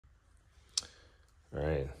All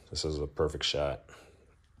right, this is a perfect shot.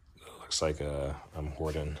 It looks like I'm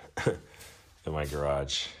hoarding in my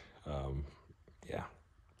garage. Yeah,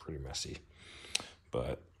 pretty messy.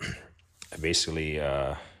 But I basically,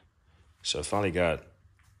 so I finally got,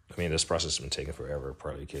 I mean, this process has been taking forever,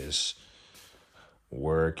 partly because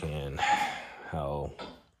work and how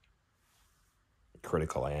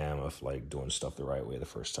critical I am of like doing stuff the right way the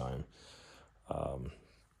first time.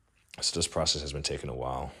 So this process has been taking a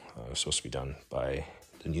while. It's supposed to be done by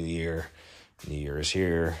the new year. New Year is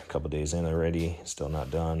here, a couple days in already, still not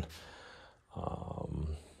done.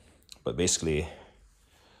 But basically,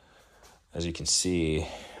 as you can see,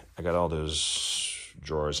 I got all those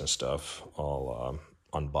drawers and stuff all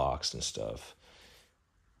unboxed and stuff.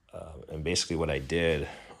 And basically what I did,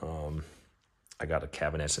 I got the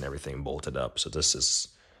cabinets and everything bolted up. So this is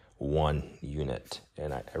one unit,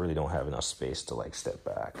 and I really don't have enough space to like step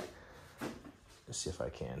back. Let's see if I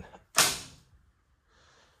can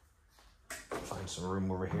find some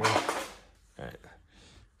room over here. All right,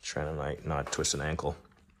 trying to like not twist an ankle.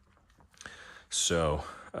 So,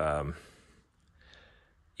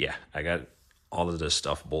 yeah, I got all of this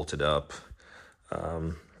stuff bolted up.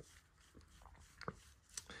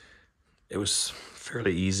 It was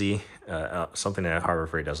fairly easy. Something that Harbor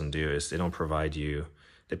Freight doesn't do is they provide you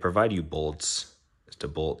bolts to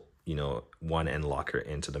bolt, one end locker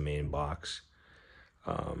into the main box,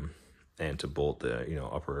 and to bolt the,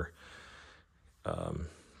 upper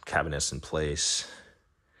cabinets in place.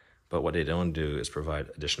 But what they don't do is provide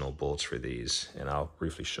additional bolts for these, and I'll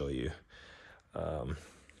briefly show you.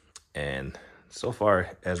 And so far,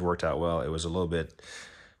 it has worked out well. It was a little bit,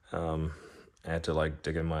 I had to like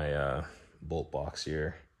dig in my bolt box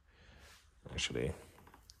here. Actually,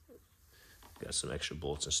 got some extra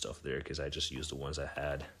bolts and stuff there because I just used the ones I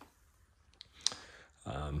had.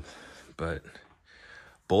 But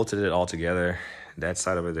bolted it all together. That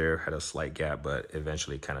side over there had a slight gap, but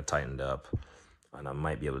eventually kind of tightened up. And I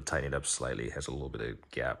might be able to tighten it up slightly. It has a little bit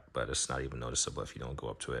of gap, but it's not even noticeable if you don't go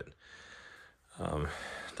up to it.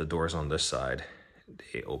 The doors on this side,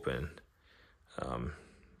 they open,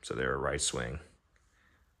 so they're a right swing.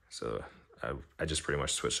 So I just pretty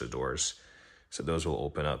much switched the doors. So those will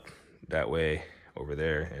open up that way over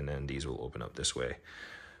there, and then these will open up this way.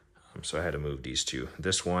 So I had to move these two.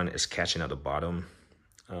 This one is catching at the bottom.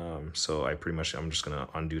 So I'm just gonna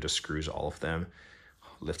undo the screws, all of them,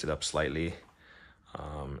 lift it up slightly,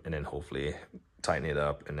 and then hopefully tighten it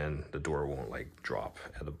up, and then the door won't like drop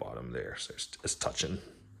at the bottom there. So it's touching.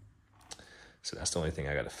 So that's the only thing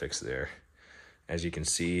I got to fix there. As you can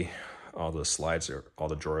see, all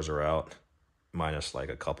the drawers are out, minus like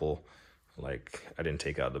a couple. Like I didn't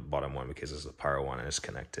take out the bottom one because it's a power one and it's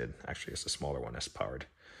connected. Actually, it's the smaller one that's powered.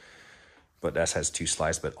 But that has two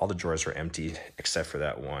slides, but all the drawers are empty except for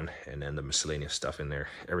that one, and then the miscellaneous stuff in there.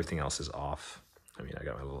 Everything else is off. I mean, I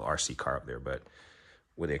got my little RC car up there, but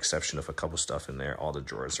with the exception of a couple stuff in there, all the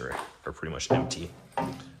drawers are pretty much empty.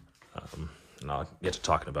 And I'll get to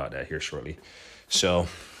talking about that here shortly. So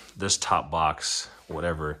this top box,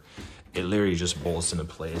 whatever, it literally just bolts into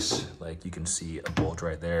place. Like you can see a bolt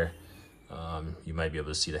right there. You might be able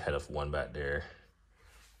to see the head of one back there.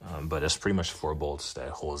 But it's pretty much 4 bolts that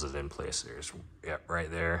holds it in place. There's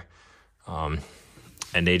right there. And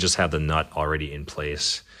they just have the nut already in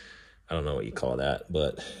place. I don't know what you call that,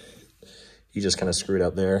 but you just kind of screw it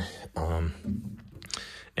up there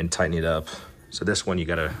and tighten it up. So this one, you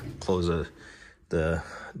gotta close the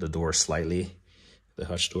door slightly, the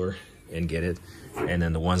hutch door, and get it. And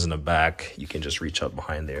then the ones in the back, you can just reach up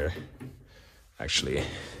behind there. Actually,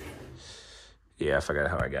 yeah, I forgot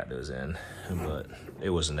how I got those in, but it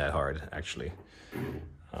wasn't that hard, actually.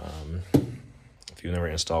 If you've never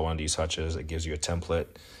installed one of these hutches, it gives you a template.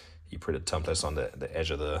 You put the templates on the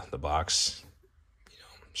edge of the box,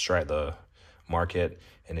 strike the mark it,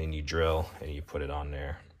 and then you drill and you put it on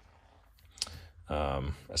there.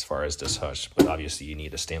 As far as this hutch, but obviously you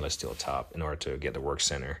need a stainless steel top in order to get the work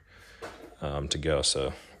center to go.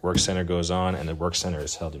 So work center goes on, and the work center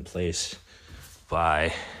is held in place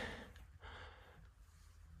by,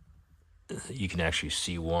 you can actually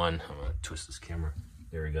see one. I'm gonna twist this camera.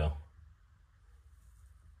 There we go.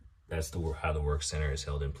 That's how the work center is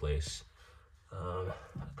held in place. I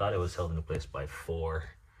thought it was held in place by 4,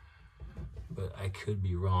 but I could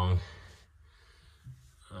be wrong.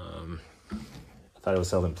 I thought it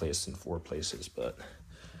was held in place in 4 places, but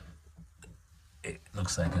it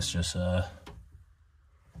looks like it's just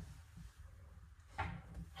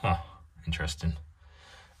interesting.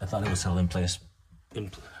 I thought it was held in place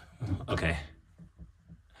okay.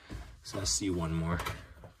 So let's see one more.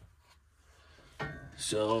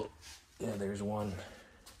 So yeah, there's one.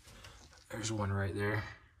 There's one right there.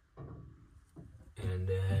 And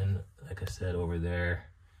then, like I said, over there.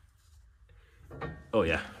 Oh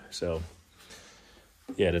yeah, so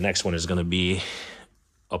yeah, the next one is gonna be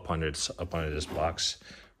up under this box,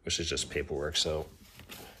 which is just paperwork. So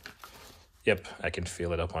yep, I can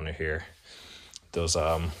feel it up under here. Those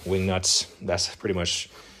wing nuts, that's pretty much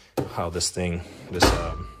how this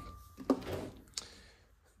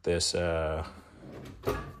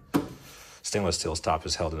stainless steel top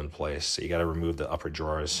is held in place. So you got to remove the upper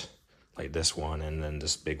drawers like this one and then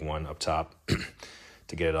this big one up top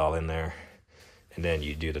to get it all in there. And then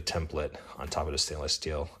you do the template on top of the stainless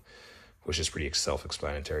steel, which is pretty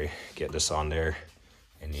self-explanatory. Get this on there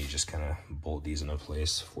and you just kind of bolt these into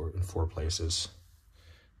place in four places.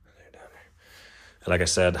 And like I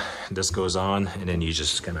said, this goes on and then you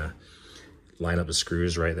just kind of line up the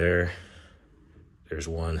screws right there. There's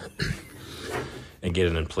one. And get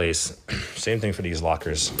it in place. Same thing for these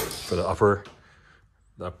lockers. For the upper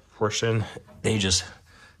portion, they just,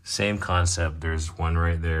 same concept. There's one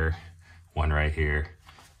right there, one right here.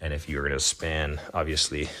 And if you're gonna span,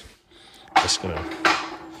 obviously, it's gonna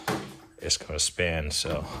span.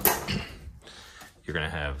 So you're gonna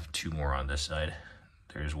have two more on this side.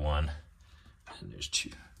 There's one, and there's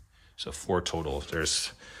two. So four total.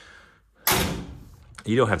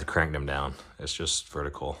 You don't have to crank them down. It's just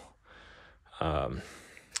vertical.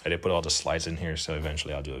 I did put all the slides in here, so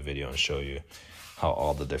eventually I'll do a video and show you how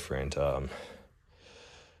all the different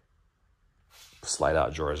slide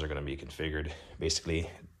out drawers are going to be configured. Basically,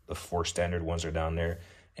 the 4 standard ones are down there,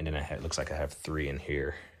 and then it looks like I have 3 in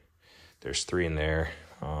here. There's 3 in there,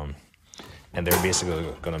 and they're basically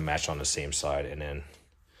going to match on the same side, and then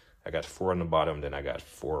I got 4 on the bottom, then I got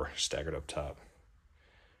 4 staggered up top.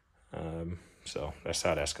 So that's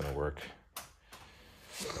how that's going to work.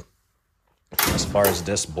 As far as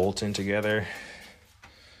this bolting together,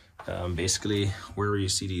 basically where you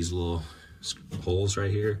see these little holes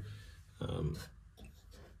right here,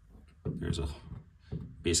 there's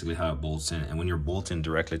basically how it bolts in. And when you're bolting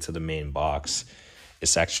directly to the main box,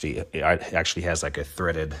 it actually has like a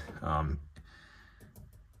threaded,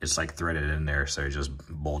 it's like threaded in there, so it just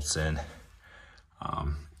bolts in.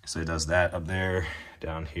 So it does that up there,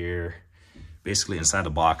 down here. Basically inside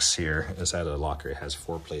the box here, inside of the locker, it has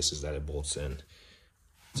 4 places that it bolts in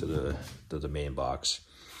to the main box.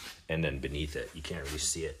 And then beneath it, you can't really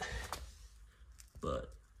see it,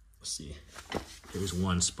 but let's see. There's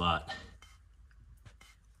one spot.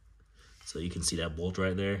 So you can see that bolt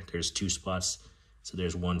right there. There's 2 spots. So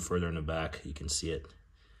there's one further in the back, you can see it,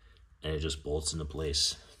 and it just bolts into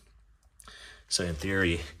place. So in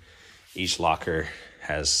theory, each locker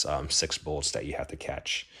has 6 bolts that you have to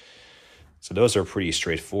catch. So those are pretty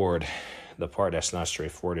straightforward. The part that's not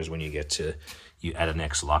straightforward is when you add a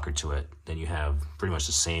next locker to it. Then you have pretty much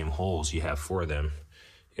the same holes. You have 4 of them.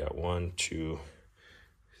 You got 1, 2,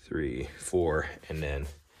 3, 4, and then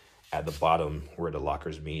at the bottom where the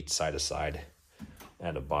lockers meet side to side,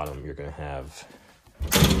 at the bottom you're gonna have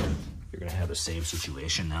the same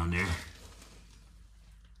situation down there.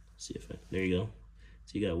 See if there you go.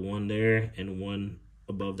 So you got 1 there and 1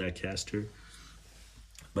 above that caster.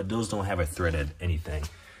 But those don't have a threaded anything.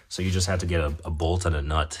 So you just have to get a bolt and a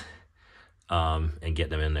nut and get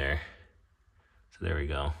them in there. So there we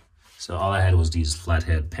go. So all I had was these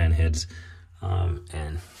flathead pan heads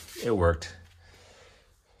and it worked.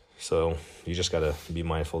 So you just gotta be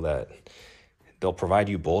mindful that they'll provide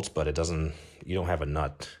you bolts, but you don't have a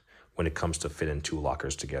nut when it comes to fitting 2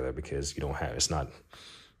 lockers together because it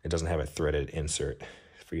doesn't have a threaded insert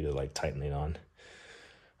for you to like tighten it on.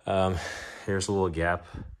 Here's a little gap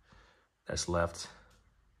that's left.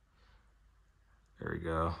 There we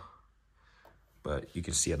go. But you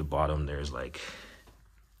can see at the bottom there's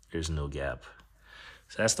no gap.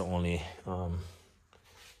 So that's the only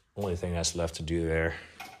thing that's left to do there.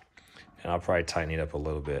 And I'll probably tighten it up a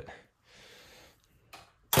little bit.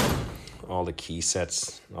 All the key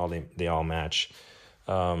sets, they all match.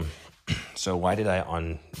 So why did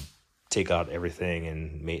I take out everything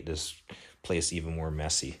and make this place even more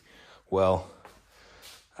messy? Well,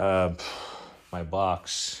 my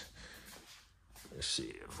box, let's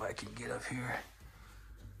see if I can get up here.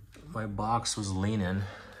 My box was leaning.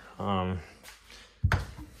 Oh,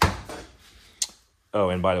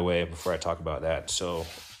 and by the way, before I talk about that, so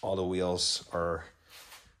all the wheels are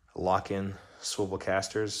lock-in swivel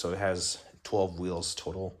casters, so it has 12 wheels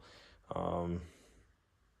total.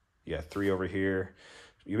 You got 3 over here.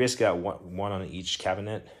 You basically got one on each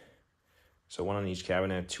cabinet. So 1 on each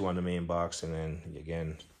cabinet, 2 on the main box, and then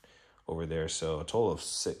again over there. So a total of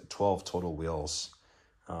 12 total wheels.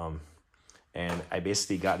 And I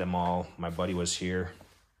basically got them all. My buddy was here.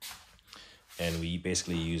 and we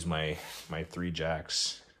basically use my 3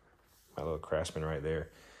 jacks, my little Craftsman right there,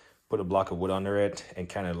 put a block of wood under it, and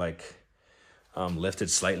kind of like lift it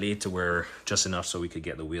slightly to where just enough so we could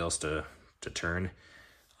get the wheels to turn.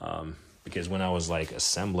 Because when I was like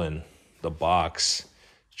assembling the box,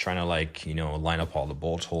 trying to like, you know, line up all the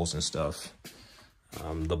bolt holes and stuff,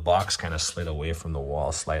 the box kind of slid away from the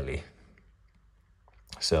wall slightly.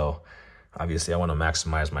 So obviously I want to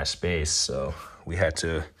maximize my space, so we had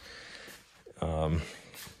to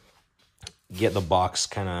get the box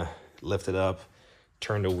kind of lifted up,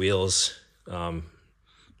 turn the wheels in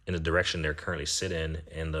the direction they're currently sit in,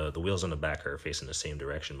 and the wheels on the back are facing the same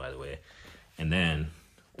direction, by the way. And then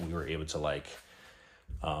we were able to like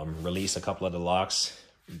release a couple of the locks,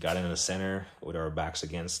 got in the center with our backs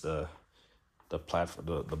against the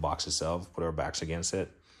platform, the box itself, put our backs against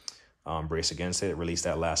it, brace against it, release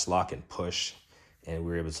that last lock and push, and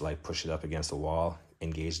we were able to like push it up against the wall,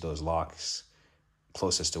 engage those locks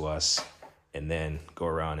closest to us, and then go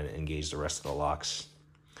around and engage the rest of the locks.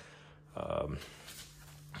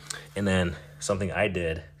 And then something I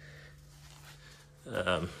did,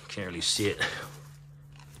 can't really see it.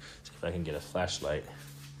 See if I can get a flashlight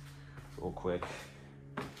real quick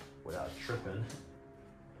without tripping.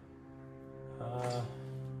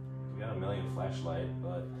 We got a million flashlight,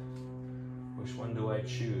 but which one do I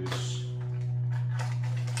choose?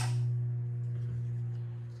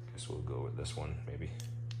 Guess we'll go with this one, maybe.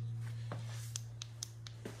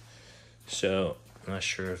 So, I'm not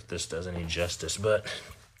sure if this does any justice, but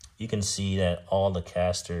you can see that all the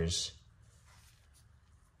casters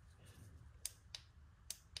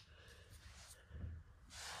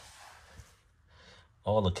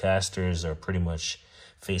are pretty much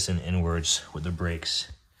facing inwards with the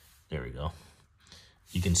brakes. There we go.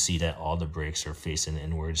 You can see that all the brakes are facing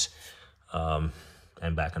inwards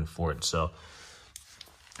and back and forth. So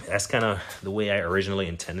that's kind of the way I originally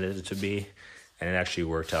intended it to be. And it actually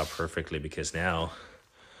worked out perfectly, because now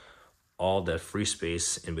all that free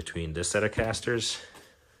space in between this set of casters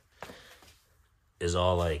is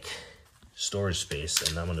all like storage space.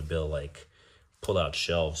 And I'm going to build like pull out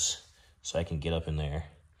shelves so I can get up in there,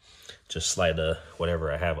 just slide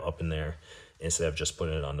whatever I have up in there instead of just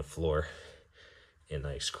putting it on the floor and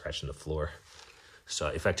like scratching the floor. So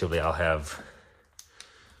effectively I'll have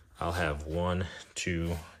 1,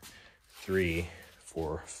 2, 3,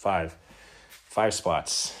 4, 5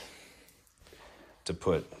 spots to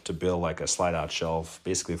build like a slide out shelf.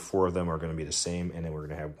 Basically 4 of them are going to be the same, and then we're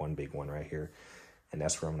going to have one big one right here, and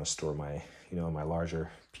that's where I'm going to store my, you know, my larger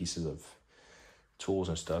pieces of tools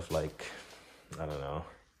and stuff. Like, I don't know,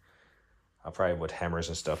 I'll probably put hammers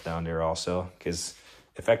and stuff down there also, because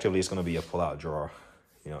effectively it's going to be a pull-out drawer,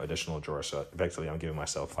 you know, additional drawer. So effectively I'm giving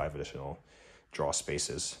myself 5 additional drawer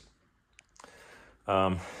spaces.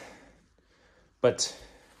 But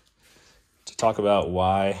to talk about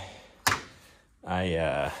why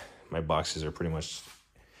my boxes are pretty much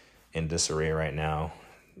in disarray right now,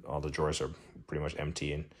 all the drawers are pretty much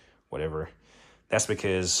empty and whatever, that's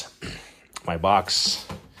because my box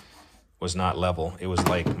was not level. It was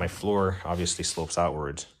like my floor obviously slopes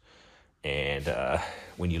outwards, and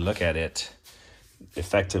when you look at it,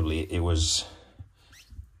 effectively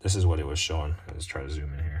this is what it was showing. Let's try to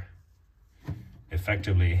zoom in here.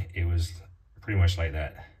 Effectively it was pretty much like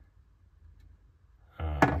that.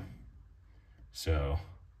 So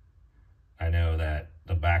I know that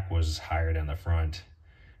the back was higher than the front,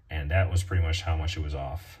 and that was pretty much how much it was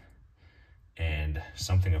off. And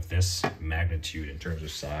something of this magnitude in terms of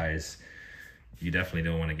size, you definitely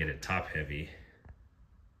don't want to get it top heavy.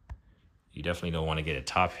 You definitely don't want to get it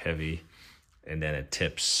top heavy and then it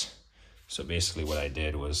tips. So basically what I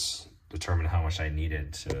did was determine how much I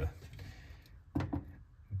needed to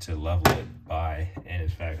level it by. And in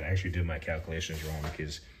fact, I actually did my calculations wrong,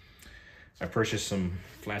 because I purchased some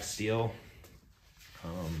flat steel. I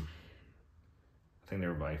think they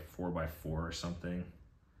were by 4x4 or something,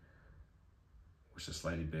 which is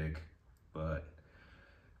slightly big, but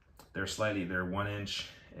they're 1 inch,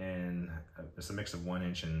 and it's a mix of 1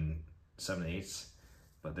 inch and 7/8,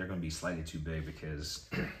 but they're going to be slightly too big because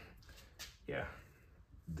yeah,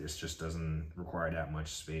 this just doesn't require that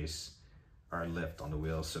much space or lift on the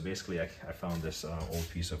wheels. So basically I found this old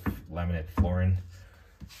piece of laminate flooring.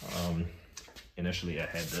 Initially I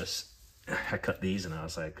had this, I cut these and I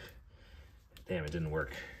was like, damn, it didn't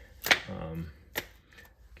work.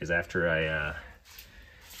 Because after I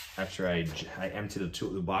emptied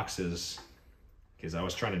the boxes, because I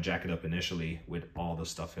was trying to jack it up initially with all the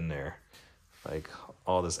stuff in there, like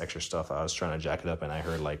all this extra stuff. I was trying to jack it up, and I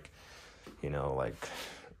heard like, you know, like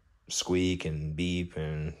squeak and beep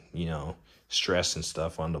and, you know, stress and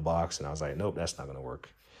stuff on the box, and I was like, nope, that's not gonna work.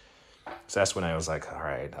 So that's when I was like, all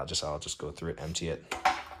right, I'll just go through it, empty it.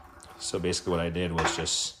 So basically what I did was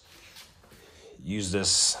just use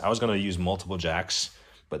this. I was gonna use multiple jacks,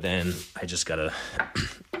 but then I just got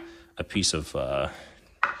a piece of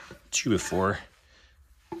 2x4,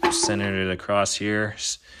 centered it across here,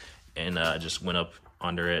 and just went up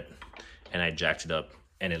under it, and I jacked it up,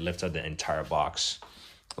 and it lifted the entire box.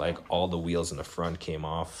 Like all the wheels in the front came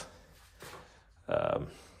off.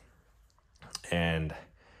 And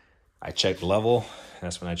I checked level.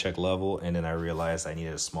 That's when I checked level, and then I realized I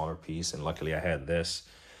needed a smaller piece, and luckily I had this.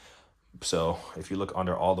 So if you look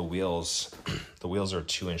under all the wheels, the wheels are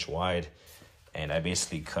 2-inch wide, and I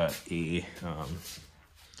basically cut a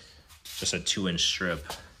just a 2-inch strip,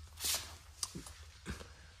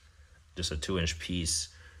 just a 2-inch piece,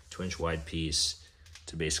 2-inch wide piece,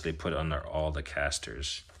 to basically put under all the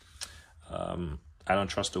casters. I don't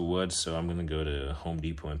trust the wood, so I'm gonna go to Home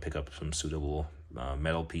Depot and pick up some suitable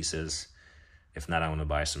metal pieces. If not, I'm gonna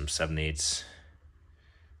buy some 7/8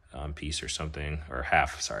 piece or something, or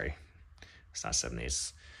half, sorry. It's not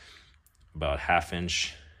 7/8, about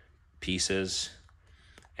 1/2-inch pieces,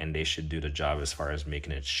 and they should do the job as far as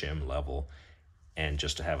making it shim level, and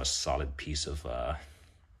just to have a solid piece of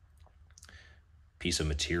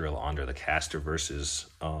material under the caster versus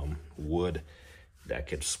wood that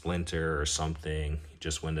could splinter or something.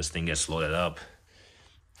 Just when this thing gets loaded up,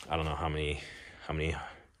 I don't know how many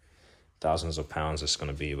thousands of pounds it's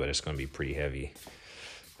going to be, but it's going to be pretty heavy.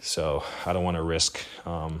 So I don't want to risk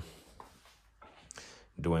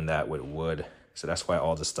doing that with wood. So that's why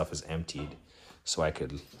all this stuff is emptied, so I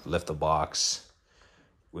could lift the box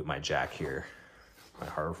with my jack here, my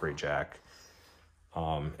Harbor Freight jack,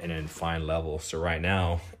 and then find level. So right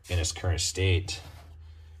now, in its current state,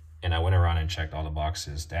 and I went around and checked all the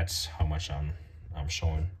boxes, that's how much I'm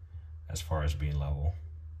showing as far as being level.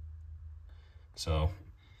 So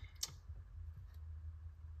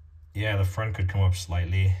yeah, the front could come up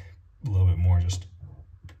slightly, a little bit more, just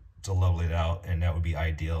to level it out, and that would be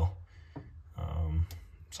ideal.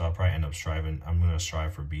 So I'll probably end up I'm going to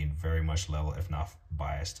strive for being very much level, if not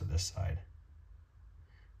biased to this side.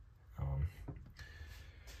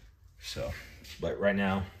 But right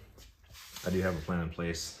now, I do have a plan in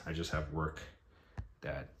place. I just have work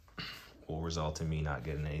that will result in me not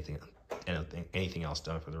getting anything else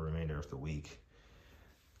done for the remainder of the week,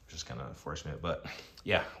 which is kind of unfortunate. But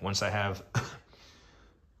yeah, once I have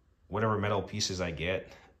whatever metal pieces I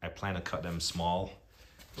get, I plan to cut them small,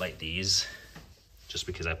 like these, just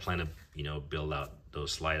because I plan to, you know, build out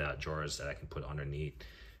those slide out drawers that I can put underneath.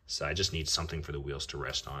 So I just need something for the wheels to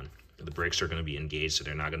rest on. The brakes are going to be engaged, so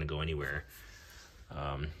they're not going to go anywhere.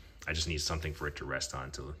 I just need something for it to rest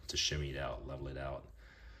on, to shimmy it out, level it out.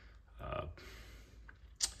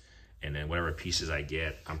 And then whatever pieces I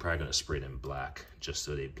get, I'm probably going to spray them black, just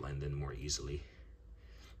so they blend in more easily.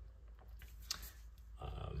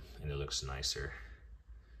 And it looks nicer.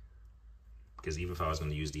 Because even if I was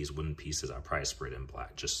going to use these wooden pieces, I'll probably spray them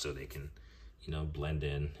black, just so they can, you know, blend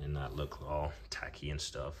in and not look all tacky and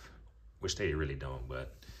stuff, which they really don't,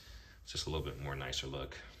 but it's just a little bit more nicer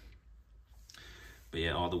look. But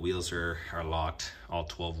yeah, all the wheels are locked. All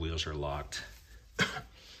 12 wheels are locked.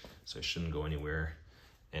 So it shouldn't go anywhere.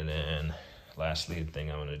 And then lastly, the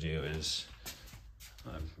thing I'm gonna do is,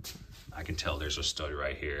 I can tell there's a stud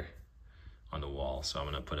right here on the wall. So I'm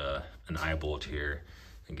gonna put an eye bolt here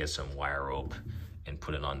and get some wire rope and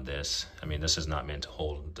put it on this. I mean, this is not meant to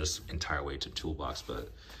hold this entire way to the toolbox, but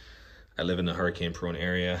I live in a hurricane prone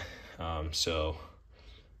area. So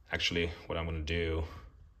actually what I'm gonna do,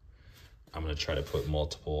 I'm gonna try to put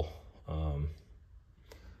multiple of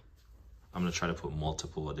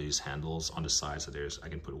these handles on the sides. So I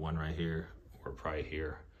can put one right here, or probably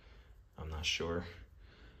here. I'm not sure,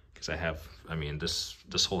 because I mean,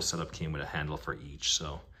 this whole setup came with a handle for each.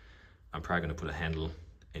 So I'm probably gonna put a handle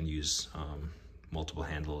and use multiple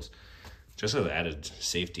handles, just as added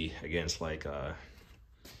safety against, like,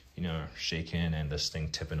 you know, shaking and this thing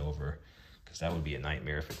tipping over, because that would be a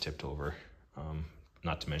nightmare if it tipped over.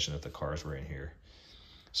 Not to mention if the cars were in here.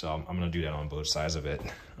 So I'm gonna do that on both sides of it.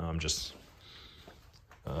 Just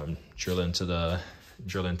drill into the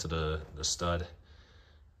stud,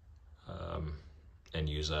 and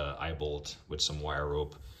use a eye bolt with some wire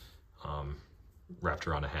rope wrapped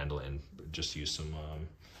around a handle, and just use some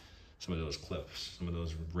of those clips, some of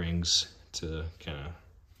those rings to kind of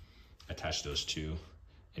attach those two,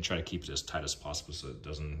 and try to keep it as tight as possible so it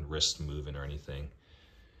doesn't risk moving or anything.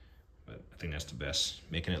 But I think that's the best.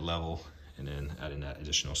 Making it level and then adding that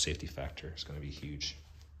additional safety factor is going to be huge.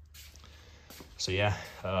 So yeah,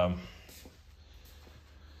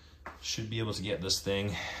 should be able to get this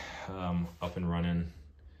thing up and running,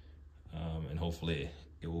 and hopefully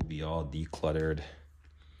it will be all decluttered,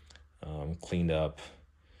 cleaned up.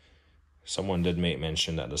 Someone did make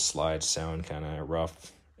mention that the slides sound kind of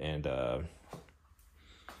rough, and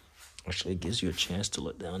actually it gives you a chance to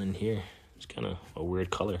look down in here. It's kind of a weird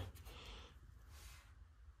color.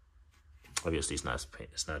 Obviously it's not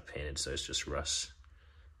painted, so it's just rust.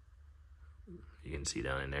 You can see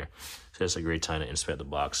down in there. So it's a great time to inspect the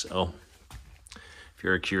box. Oh, if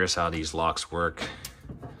you're curious how these locks work,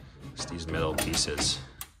 it's these metal pieces.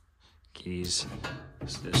 Keys,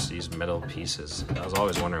 it's just these metal pieces. I was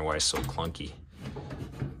always wondering why it's so clunky,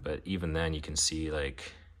 but even then you can see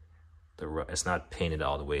like it's not painted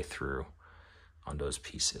all the way through on those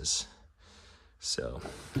pieces. So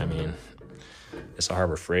I mean, it's a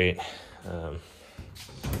Harbor Freight.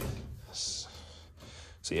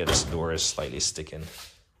 So yeah, this door is slightly sticking.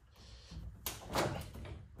 You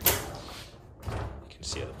can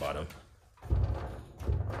see at the bottom.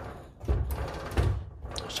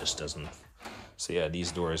 It just doesn't. So yeah,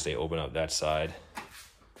 these doors, they open up that side,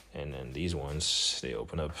 and then these ones, they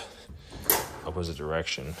open up opposite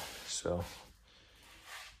direction. So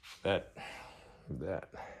that,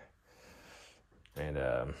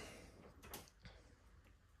 and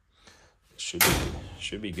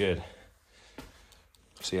should be good.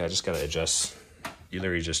 So yeah, I just gotta adjust. You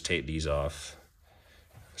literally just tape these off.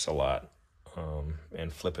 It's a lot,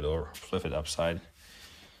 and flip it upside,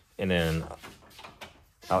 and then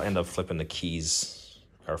I'll end up flipping the keys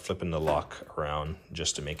or flipping the lock around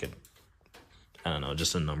just to make it, I don't know,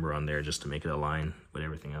 just a number on there just to make it align with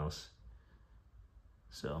everything else.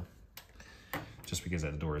 So just because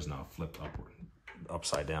that door is now flipped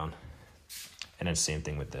upside down, and then same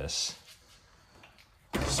thing with this.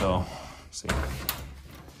 So see.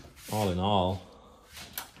 All in all,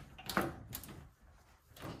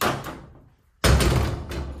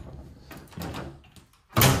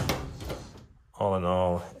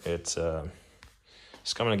 it's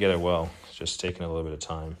coming together well. It's just taking a little bit of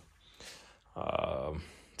time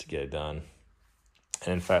to get it done.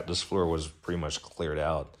 And in fact, this floor was pretty much cleared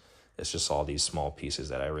out. It's just all these small pieces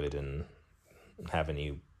that I really didn't have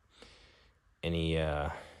any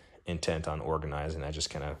intent on organizing. I just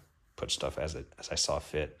kind of put stuff as I saw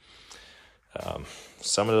fit.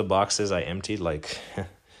 Some of the boxes I emptied, like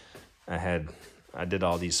I did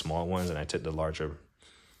all these small ones, and I took the larger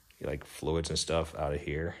like fluids and stuff out of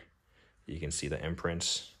here. You can see the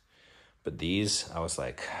imprints, but these I was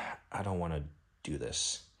like, I don't want to do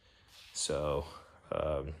this. So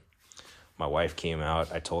my wife came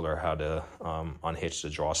out. I told her how to unhitch the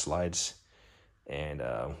draw slides, and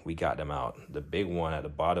we got them out. The big one at the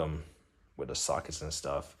bottom with the sockets and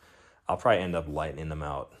stuff, I'll probably end up lightening them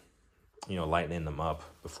out, lightening them up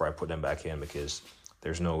before I put them back in, because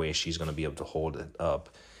there's no way she's going to be able to hold it up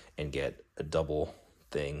and get a double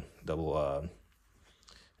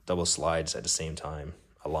slides at the same time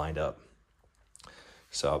aligned up.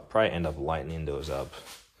 So I'll probably end up lightening those up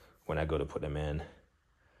when I go to put them in.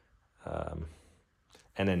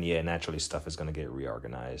 And then, yeah, naturally stuff is going to get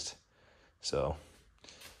reorganized. So,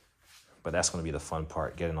 but that's going to be the fun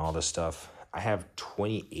part, getting all this stuff. I have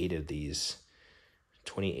 28 of these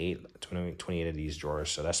drawers,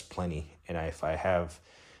 so that's plenty. And if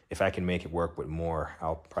I can make it work with more,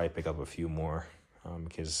 I'll probably pick up a few more,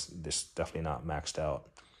 because this definitely not maxed out.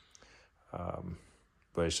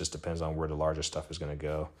 But it just depends on where the larger stuff is going to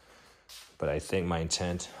go. But I think my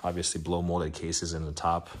intent, obviously, blow molded cases in the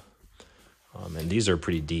top, and these are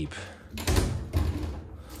pretty deep.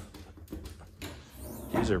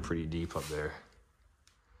 These are pretty deep up there.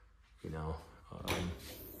 You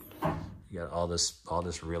got all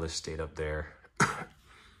this real estate up there.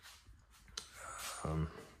 In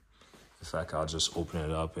fact, I'll just open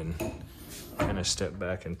it up and kind of step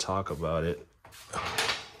back and talk about it.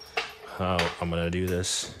 How I'm gonna do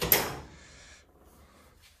this.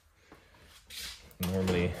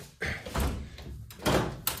 Normally,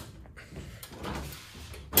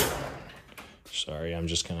 sorry, I'm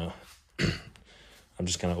just kind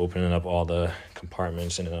of opening up all the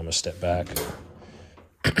compartments, and then I'm gonna step back.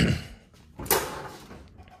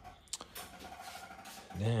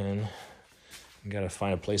 Then I gotta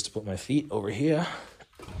find a place to put my feet over here,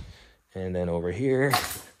 and then over here,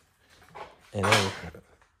 and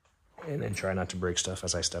then try not to break stuff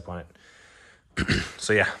as I step on it.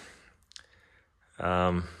 So yeah,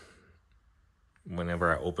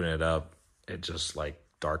 whenever I open it up, it just like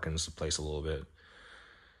darkens the place a little bit.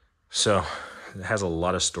 So it has a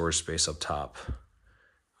lot of storage space up top.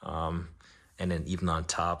 And then even on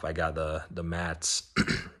top, I got the mats,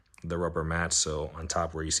 the rubber mats. So on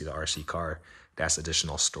top where you see the RC car, that's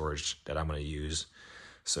additional storage that I'm going to use.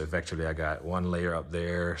 So effectively I got one layer up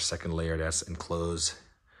there, second layer that's enclosed,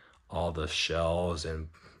 all the shelves and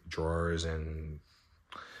drawers and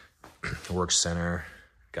work center,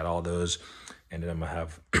 got all those. And then I'm gonna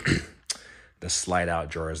have the slide out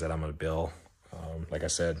drawers that I'm gonna build. Like I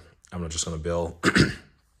said, I'm just gonna build,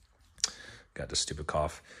 got the stupid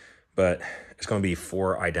cough, but it's gonna be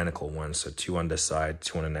 4 identical ones. So 2 on this side,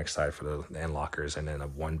 2 on the next side for the end lockers, and then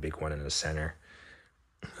one big one in the center.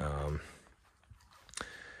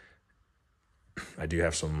 I do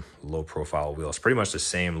have some low profile wheels, pretty much the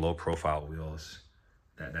same low profile wheels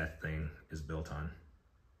that thing is built on.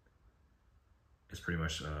 It's pretty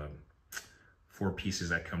much 4 pieces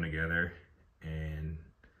that come together, and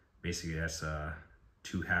basically that's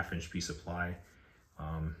 2 half-inch piece of ply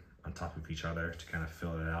on top of each other to kind of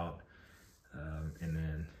fill it out, and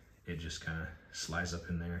then it just kind of slides up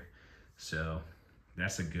in there. So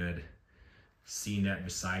that's a good, seeing that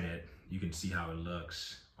beside it, you can see how it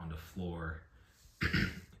looks on the floor.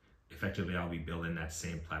 Effectively, I'll be building that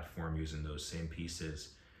same platform using those same pieces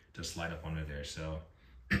to slide up under there. So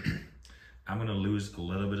I'm gonna lose a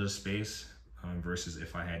little bit of space versus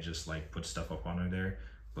if I had just like put stuff up under there,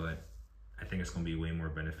 but I think it's gonna be way more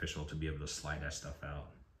beneficial to be able to slide that stuff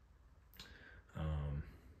out.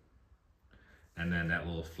 And then that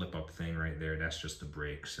little flip up thing right there, that's just the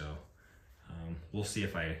brake. So we'll see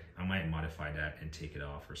if I might modify that and take it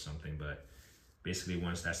off or something, but basically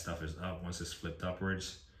once that stuff is up, once it's flipped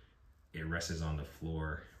upwards, it rests on the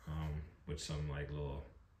floor with some like little,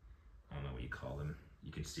 I don't know what you call them.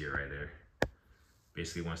 You can see it right there.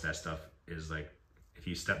 Basically once that stuff is like, if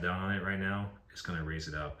you step down on it right now, it's gonna raise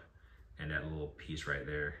it up, and that little piece right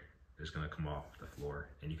there is gonna come off the floor,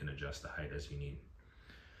 and you can adjust the height as you need.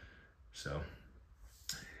 So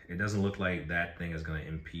it doesn't look like that thing is gonna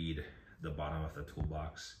impede the bottom of the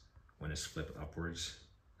toolbox when it's flipped upwards,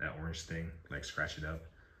 that orange thing, like scratch it up.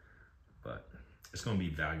 But it's gonna be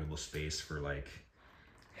valuable space for like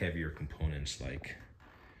heavier components, like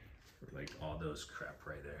all those crap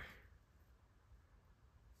right there.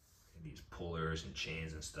 These pullers and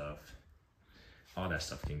chains and stuff, all that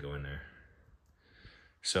stuff can go in there.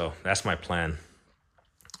 So that's my plan.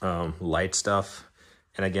 Light stuff,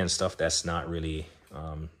 and again, stuff that's not really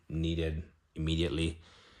needed immediately.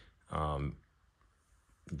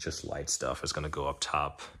 Just light stuff is gonna go up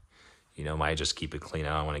top. You know, might just keep it clean.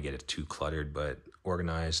 I don't want to get it too cluttered, but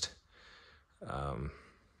organized.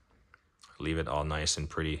 Leave it all nice and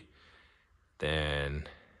pretty. Then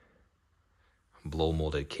blow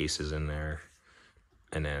molded cases in there,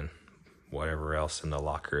 and then whatever else in the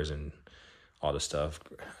lockers and all the stuff.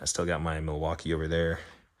 I still got my Milwaukee over there,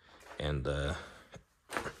 and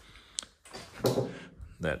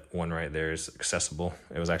that one right there is accessible.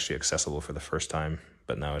 It was actually accessible for the first time,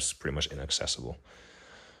 but now it's pretty much inaccessible.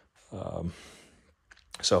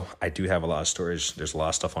 So I do have a lot of storage. There's a lot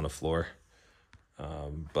of stuff on the floor,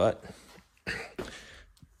 but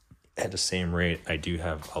at the same rate, I do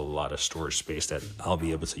have a lot of storage space that I'll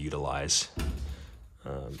be able to utilize.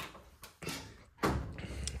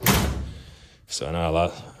 So I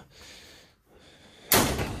know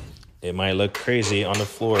it might look crazy on the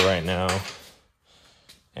floor right now,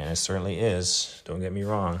 and it certainly is, don't get me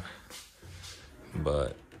wrong,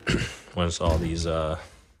 but once all these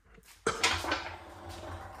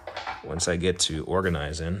once I get to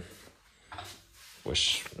organizing,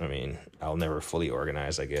 which, I mean, I'll never fully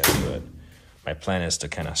organize, I guess, but my plan is to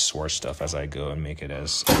kind of sort stuff as I go and make it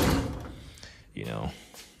as, you know,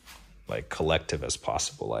 like collective as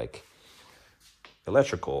possible, like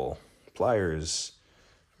electrical, pliers,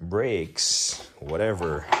 brakes,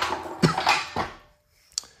 whatever.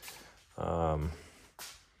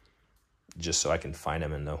 Just so I can find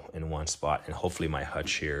them in one spot, and hopefully my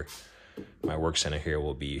hutch here, my work center here,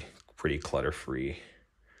 will be pretty clutter free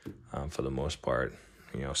for the most part.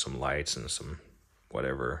 You know, some lights and some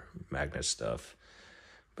whatever magnet stuff,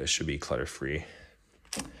 but it should be clutter free.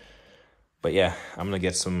 But yeah, I'm gonna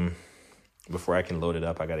get some, before I can load it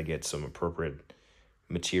up, I gotta get some appropriate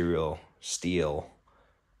material, steel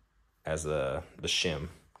as the shim,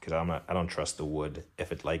 because I don't trust the wood.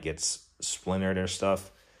 If it like gets splintered or stuff,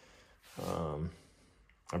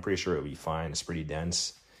 I'm pretty sure it'll be fine. It's pretty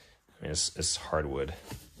dense. I mean, it's hardwood.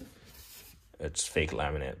 It's fake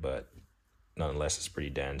laminate, but nonetheless, it's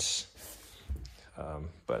pretty dense.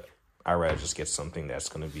 But I'd rather just get something that's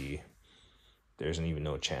gonna be, there isn't even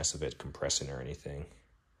no chance of it compressing or anything.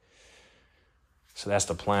 So that's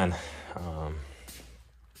the plan. And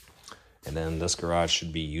then this garage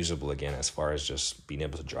should be usable again as far as just being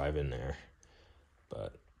able to drive in there.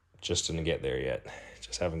 But just didn't get there yet.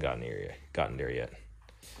 Just haven't gotten there yet.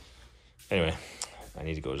 Anyway, I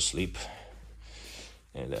need to go to sleep.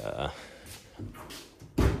 And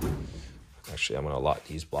actually, I'm gonna lock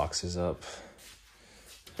these boxes up.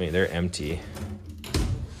 I mean, they're empty,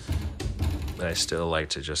 but I still like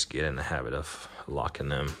to just get in the habit of locking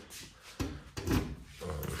them.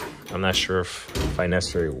 I'm not sure if I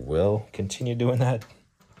necessarily will continue doing that.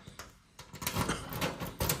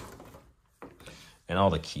 And all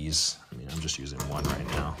the keys, I mean, I'm just using one right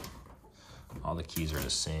now. All the keys are the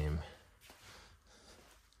same.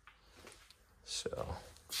 So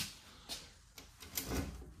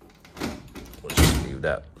we'll just leave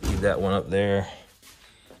that one up there.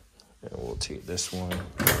 And we'll take this one,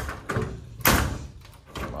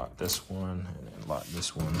 lock this one, and then lock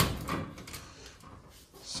this one.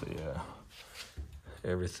 So yeah,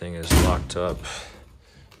 everything is locked up.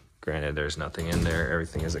 Granted, there's nothing in there.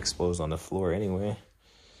 Everything is exposed on the floor anyway.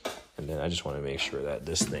 And then I just want to make sure that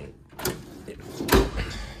this thing, so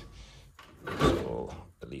we'll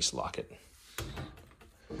at least lock it.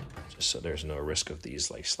 Just so there's no risk of these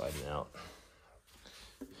like sliding out.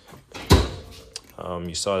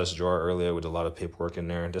 You saw this drawer earlier with a lot of paperwork in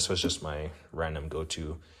there. This was just my random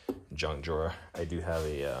go-to junk drawer. I do have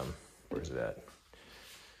a, where's it at?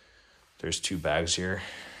 There's 2 bags here.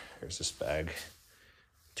 There's this bag.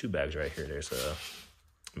 2 bags right here. There's a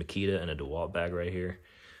Makita and a DeWalt bag right here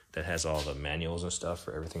that has all the manuals and stuff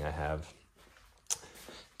for everything I have.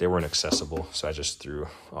 They weren't accessible, so I just threw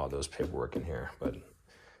all those paperwork in here. But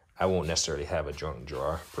I won't necessarily have a junk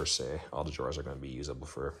drawer per se. All the drawers are going to be usable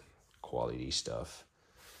for quality stuff.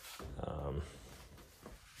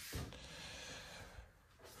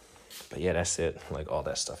 But yeah, that's it. Like, all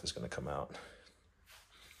that stuff is going to come out.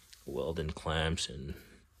 Welding clamps and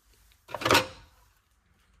that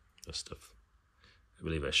stuff. I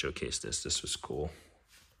believe I showcased this. This was cool.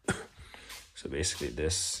 So basically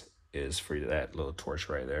this is for that little torch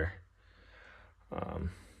right there.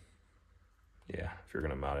 Yeah, if you're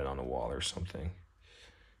going to mount it on a wall or something,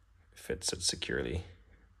 it fits it securely.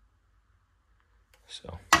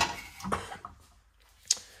 So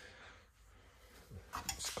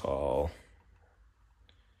let's call,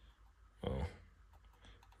 oh,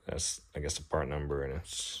 that's, I guess, the part number, and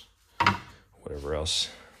it's whatever else.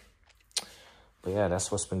 But yeah,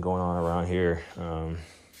 that's what's been going on around here.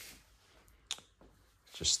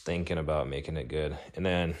 Just thinking about making it good. And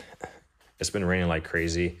then it's been raining like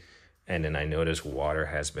crazy. And then I noticed water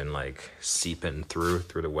has been like seeping through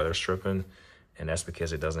the weather stripping. And that's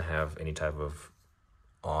because it doesn't have any type of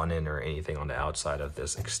awning or anything on the outside of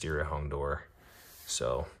this exterior hung door.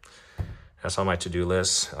 So that's on my to-do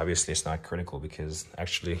list. Obviously it's not critical because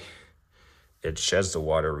actually it sheds the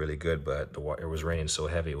water really good, but it was raining so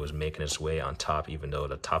heavy it was making its way on top, even though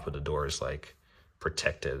the top of the door is like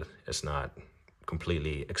protected. It's not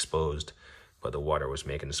completely exposed, but the water was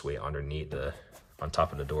making its way underneath on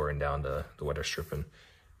top of the door and down the weather stripping.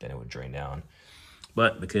 Then it would drain down.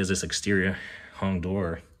 But because this exterior hung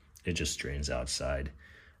door, it just drains outside.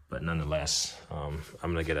 But nonetheless, I'm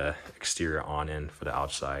gonna get a exterior awning for the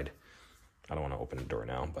outside. I don't want to open the door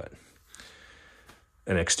now, but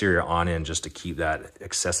an exterior awning just to keep that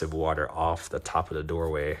excessive water off the top of the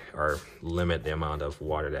doorway, or limit the amount of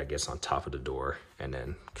water that gets on top of the door and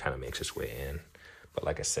then kind of makes its way in. But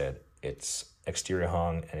like I said, it's exterior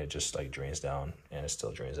hung and it just like drains down and it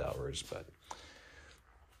still drains outwards. But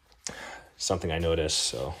something I noticed,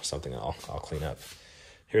 so something I'll clean up.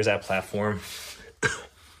 Here's that platform.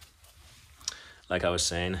 Like I was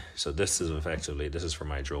saying, so this is effectively, this is for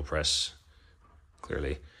my drill press,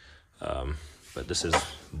 clearly. But this is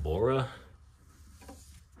Bora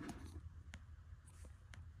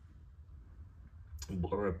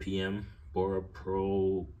PM, Bora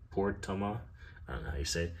Pro Portama. I don't know how you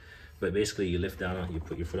say it. But basically you lift down, you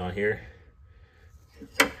put your foot on here,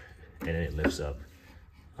 and then it lifts up.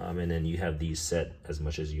 And then you have these set as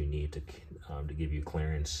much as you need to give you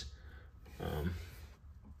clearance.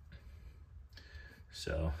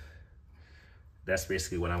 So that's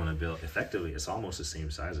basically what I want to build. Effectively, it's almost the same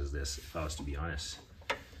size as this, if I was to be honest,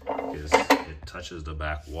 because it touches the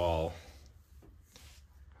back wall.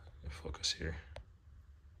 Focus here.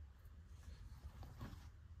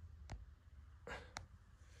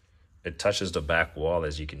 It touches the back wall,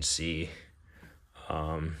 as you can see.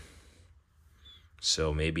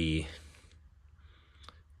 So maybe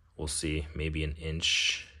we'll see, maybe an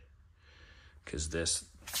inch, because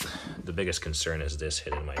the biggest concern is this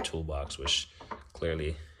hitting my toolbox, which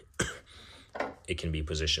clearly it can be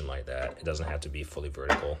positioned like that. It doesn't have to be fully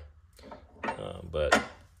vertical, but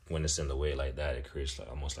when it's in the way like that, it creates like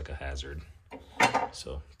almost like a hazard.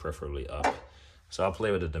 So preferably up. So I'll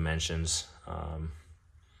play with the dimensions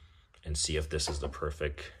and see if this is the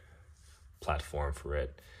perfect platform for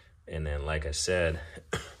it. And then, like I said,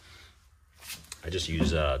 I just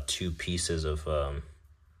use 2 pieces of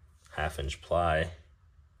 1/2-inch ply. I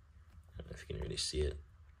don't know if you can really see it,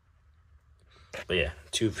 but yeah,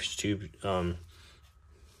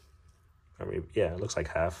 I mean, yeah, it looks like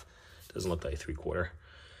half. Doesn't look like 3/4.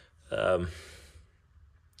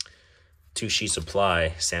 2 sheets of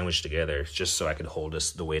ply sandwiched together, just so I could hold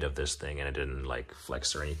the weight of this thing and it didn't like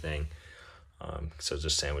flex or anything. So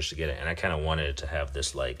just sandwiched together, and I kind of wanted it to have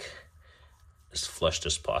this like as flushed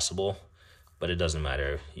as possible, but it doesn't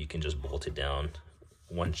matter. You can just bolt it down.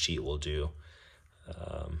 1 sheet will do.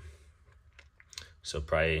 So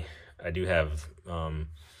probably I do have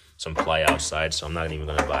some ply outside, so I'm not even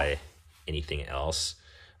gonna buy anything else.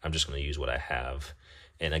 I'm just gonna use what I have.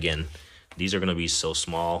 And again, these are gonna be so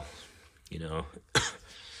small, you know.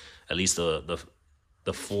 At least the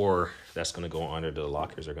 4 that's gonna go under the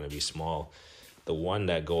lockers are gonna be small. The one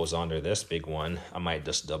that goes under this big one, I might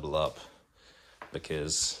just double up,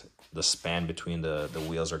 because the span between the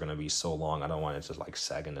wheels are gonna be so long. I don't want it to like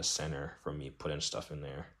sag in the center for me putting stuff in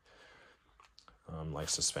there, like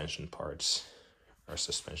suspension parts or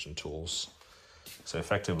suspension tools. So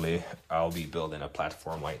effectively, I'll be building a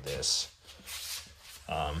platform like this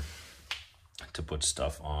to put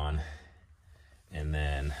stuff on, and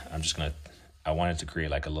then I wanted to create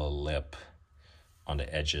like a little lip on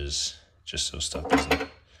the edges, just so stuff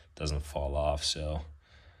doesn't fall off. So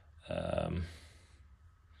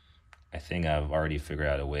I think I've already figured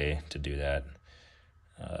out a way to do that.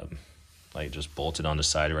 Like just bolt it on the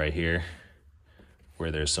side right here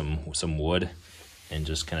where there's some wood, and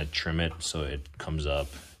just kind of trim it so it comes up,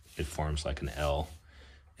 it forms like an L,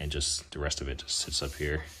 and just the rest of it just sits up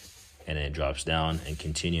here, and then it drops down and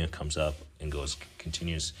comes up and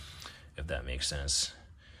continues, if that makes sense.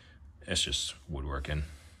 It's just woodworking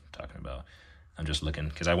I'm talking about. I'm just looking,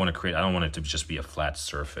 because I don't want it to just be a flat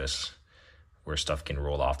surface where stuff can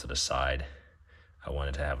roll off to the side. I want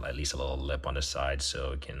it to have at least a little lip on the side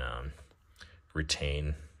so it can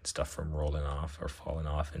retain stuff from rolling off or falling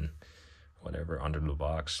off and whatever under the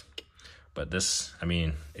box. But this, I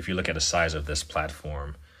mean, if you look at the size of this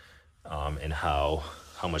platform and how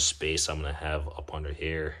much space I'm gonna have up under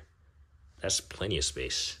here, that's plenty of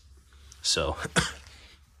space. So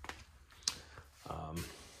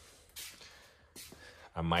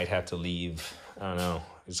I might have to leave, I don't know,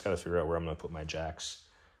 I just gotta figure out where I'm gonna put my jacks,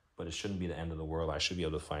 but it shouldn't be the end of the world. I should be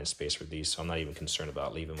able to find space for these, so I'm not even concerned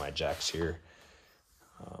about leaving my jacks here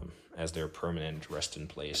as their permanent resting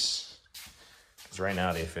place. Because right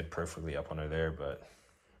now they fit perfectly up under there, but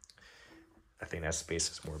I think that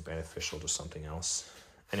space is more beneficial to something else.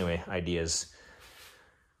 Anyway, ideas.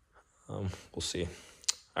 We'll see.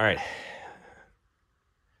 All right.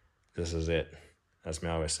 This is it. That's me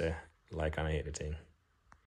always say. Like on a hate the thing.